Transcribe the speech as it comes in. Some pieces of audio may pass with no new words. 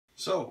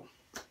So,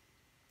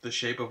 The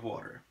Shape of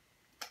Water.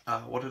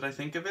 What did I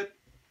think of it?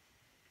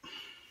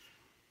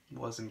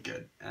 Wasn't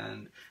good,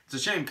 and it's a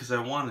shame because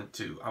I wanted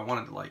to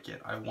like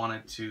it. I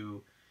wanted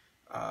to.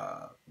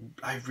 I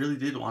really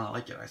did want to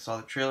like it. I saw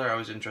the trailer. I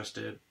was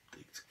interested.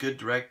 It's a good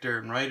director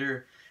and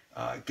writer.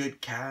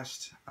 Good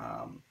cast.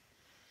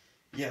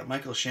 Yeah,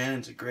 Michael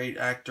Shannon's a great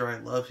actor. I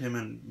love him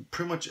in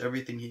pretty much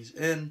everything he's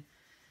in.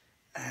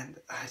 And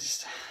I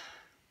just...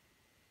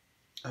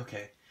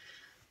 Okay.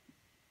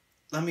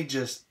 Let me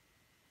just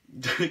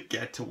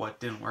get to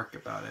what didn't work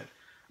about it.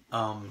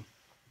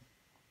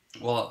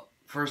 Well,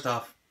 first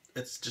off,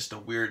 it's just a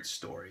weird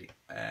story,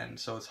 and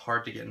so it's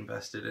hard to get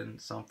invested in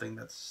something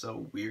that's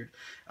so weird.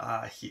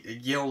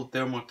 Guillermo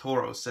del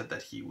Toro said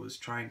that he was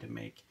trying to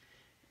make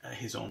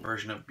his own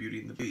version of Beauty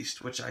and the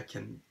Beast, which I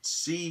can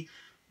see,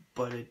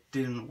 but it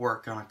didn't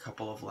work on a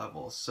couple of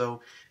levels.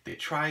 So they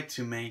tried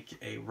to make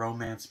a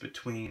romance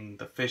between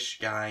the fish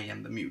guy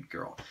and the mute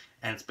girl,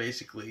 and it's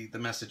basically, the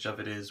message of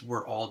it is,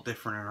 we're all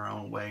different in our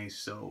own ways,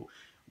 so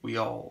we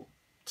all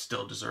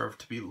still deserve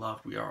to be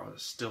loved. We are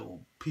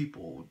still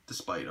people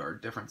despite our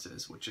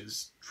differences, which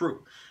is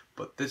true.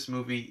 But this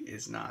movie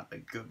is not a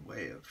good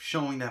way of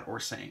showing that or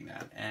saying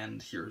that,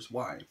 and here's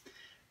why.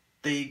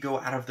 They go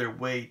out of their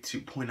way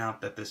to point out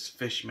that this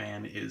fish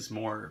man is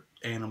more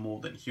animal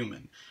than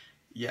human.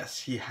 Yes,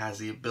 he has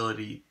the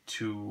ability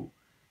to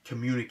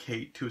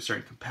communicate to a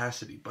certain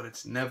capacity, but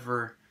it's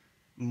never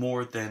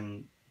more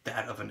than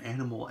that of an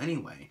animal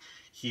anyway.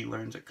 He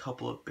learns a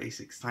couple of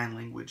basic sign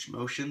language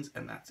motions,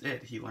 and that's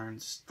it. He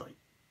learns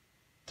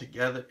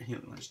together, he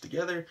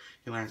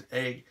learns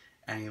egg,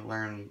 and he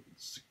learns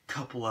a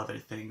couple other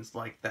things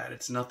like that.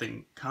 It's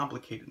nothing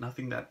complicated,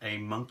 nothing that a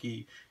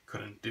monkey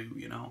couldn't do,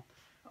 you know?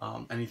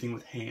 Anything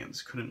with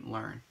hands couldn't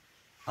learn.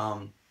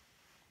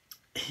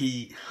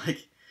 He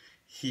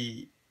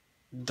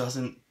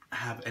doesn't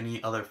have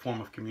any other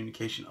form of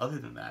communication other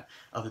than that,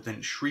 other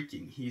than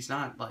shrieking. He's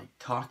not like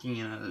talking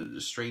in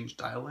a strange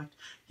dialect.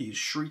 He's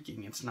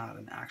shrieking. It's not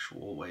an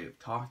actual way of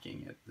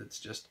talking. It's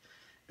just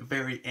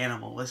very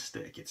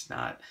animalistic. It's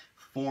not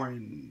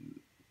foreign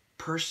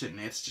person.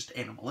 It's just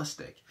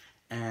animalistic.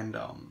 And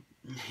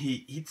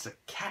he eats a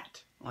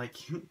cat. Like,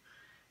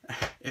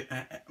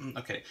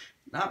 okay,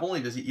 not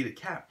only does he eat a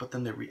cat, but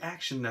then the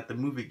reaction that the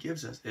movie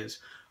gives us is,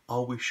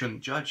 oh, we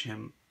shouldn't judge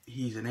him.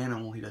 He's an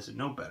animal, he doesn't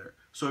know better.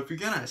 So if you're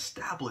going to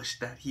establish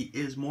that he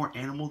is more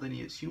animal than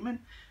he is human,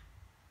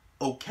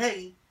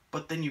 okay,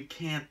 but then you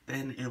can't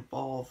then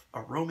involve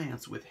a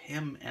romance with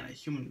him and a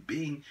human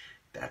being.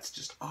 That's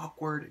just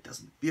awkward, it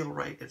doesn't feel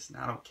right, it's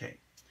not okay.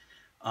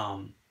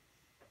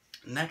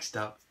 Next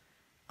up,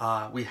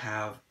 we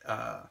have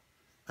a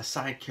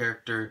side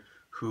character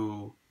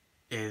who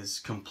is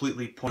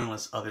completely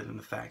pointless other than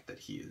the fact that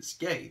he is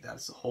gay.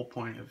 That's the whole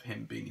point of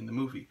him being in the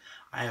movie.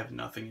 I have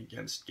nothing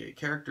against gay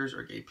characters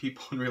or gay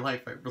people in real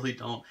life. I really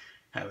don't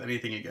have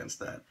anything against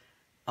that.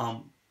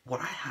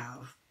 What I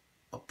have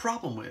a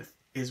problem with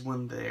is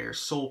when their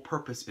sole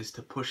purpose is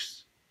to push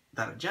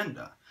that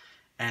agenda.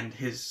 And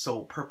his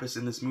sole purpose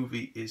in this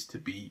movie is to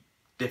be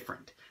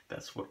different.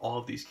 That's what all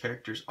of these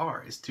characters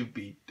are, is to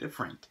be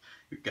different.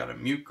 You've got a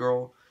mute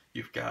girl,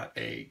 you've got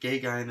a gay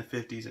guy in the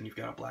 50s, and you've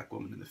got a black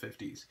woman in the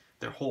 50s.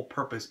 Their whole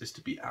purpose is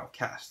to be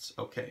outcasts.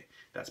 Okay,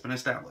 that's been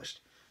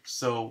established.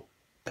 So,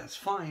 that's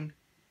fine,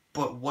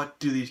 but what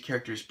do these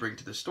characters bring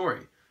to the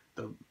story?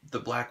 The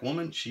black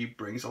woman, she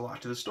brings a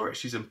lot to the story.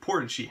 She's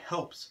important, she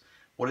helps.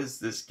 What does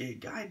this gay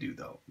guy do,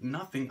 though?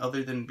 Nothing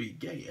other than be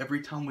gay.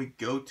 Every time we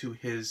go to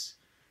his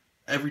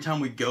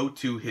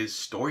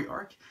story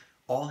arc,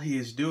 all he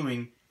is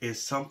doing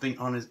is something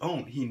on his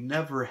own. He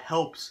never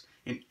helps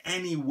in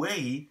any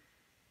way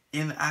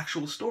in the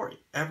actual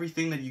story.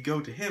 Everything that you go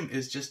to him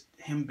is just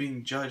him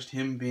being judged,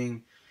 him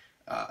being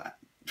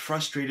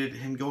frustrated,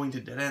 him going to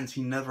dead ends.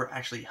 He never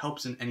actually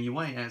helps in any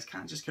way, and it's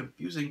kind of just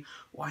confusing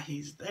why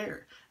he's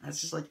there. And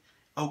it's just like,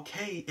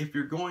 okay, if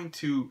you're going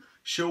to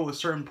show a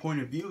certain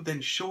point of view, then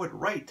show it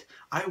right.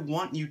 I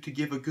want you to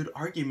give a good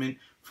argument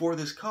for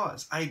this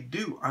cause. I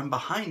do. I'm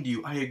behind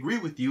you. I agree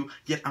with you,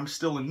 yet I'm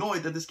still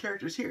annoyed that this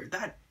character's here.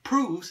 That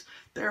proves,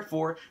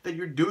 therefore, that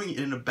you're doing it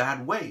in a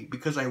bad way,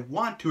 because I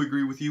want to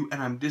agree with you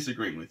and I'm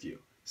disagreeing with you.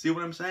 See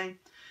what I'm saying?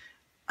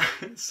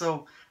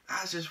 So,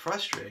 that's just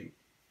frustrating.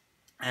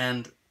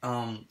 And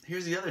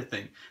here's the other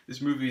thing.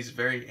 This movie is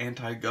very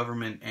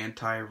anti-government,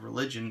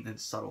 anti-religion in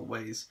subtle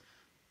ways.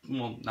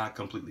 Well, not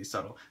completely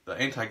subtle. The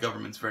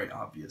anti-government's very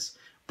obvious.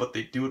 But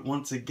they do it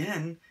once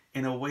again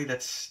in a way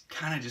that's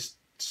kind of just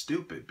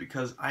stupid,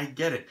 because I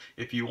get it.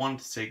 If you wanted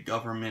to say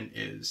government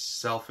is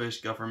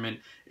selfish, government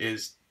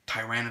is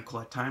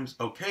tyrannical at times,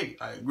 okay,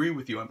 I agree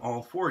with you. I'm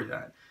all for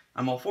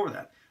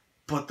that.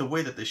 But the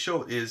way that they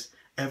show it is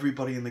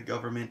everybody in the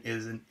government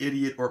is an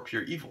idiot or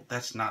pure evil.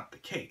 That's not the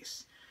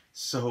case.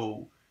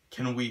 So,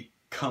 can we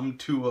come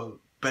to a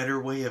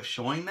better way of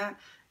showing that?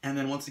 And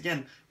then once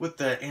again, with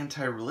the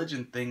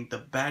anti-religion thing, the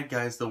bad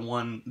guy's the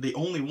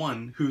only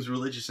one who's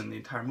religious in the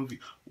entire movie.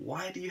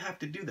 Why do you have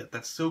to do that?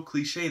 That's so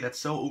cliche, that's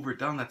so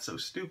overdone, that's so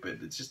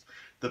stupid. It's just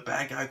the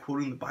bad guy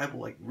quoting the Bible.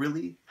 Like,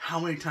 really? How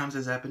many times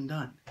has that been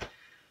done?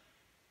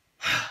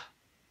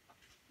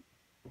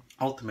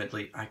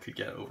 ultimately, I could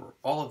get over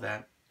all of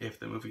that if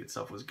the movie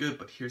itself was good,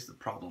 but here's the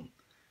problem.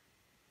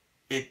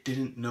 It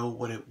didn't know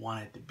what it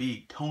wanted to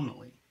be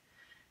tonally.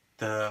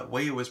 The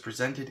way it was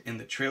presented in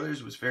the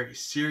trailers was very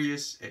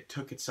serious. It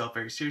took itself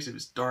very serious. It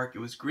was dark. It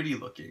was gritty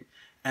looking.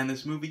 And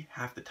this movie,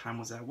 half the time,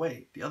 was that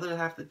way. The other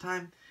half of the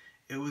time,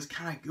 it was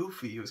kind of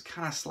goofy. It was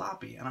kind of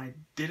sloppy. And I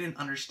didn't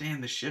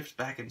understand the shift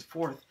back and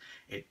forth.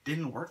 It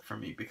didn't work for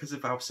me. Because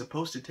if I was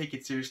supposed to take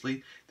it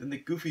seriously, then the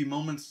goofy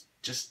moments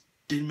just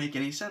didn't make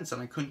any sense.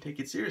 And I couldn't take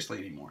it seriously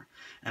anymore.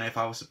 And if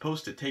I was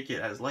supposed to take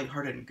it as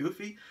lighthearted and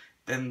goofy,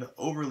 then the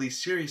overly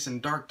serious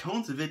and dark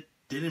tones of it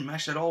didn't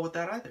mesh at all with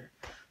that either.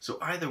 So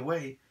either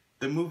way,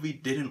 the movie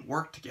didn't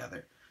work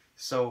together.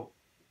 So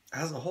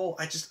as a whole,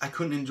 I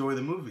couldn't enjoy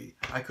the movie.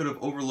 I could have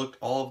overlooked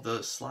all of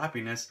the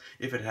sloppiness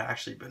if it had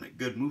actually been a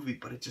good movie,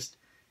 but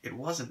it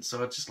wasn't.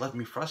 So it just left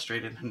me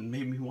frustrated and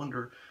made me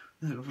wonder,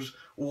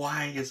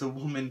 why is a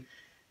woman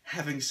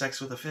having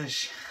sex with a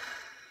fish?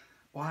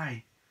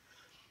 Why?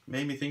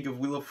 Made me think of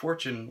Wheel of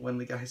Fortune when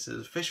the guy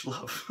says fish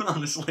love.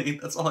 Honestly,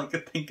 that's all I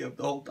could think of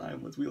the whole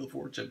time was Wheel of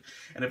Fortune.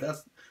 And if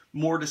that's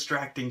more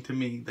distracting to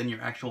me than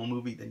your actual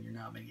movie, then you're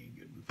not making a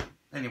good movie.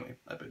 Anyway,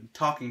 I've been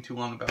talking too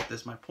long about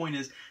this. My point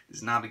is,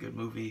 it's not a good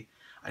movie.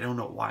 I don't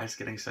know why it's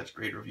getting such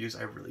great reviews.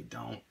 I really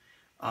don't.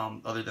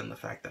 Other than the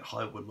fact that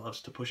Hollywood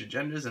loves to push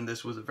agendas, and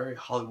this was a very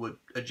Hollywood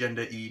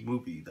agenda-y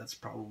movie. That's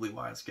probably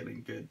why it's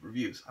getting good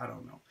reviews. I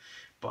don't know.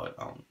 But,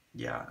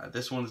 yeah,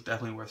 this one's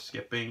definitely worth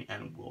skipping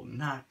and will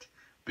not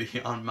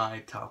be on my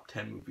top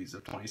 10 movies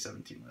of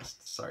 2017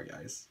 list. Sorry,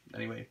 guys.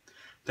 Anyway,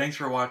 thanks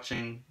for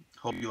watching.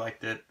 Hope you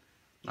liked it.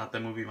 Not the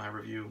movie, my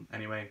review.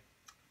 Anyway,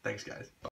 thanks, guys. Bye.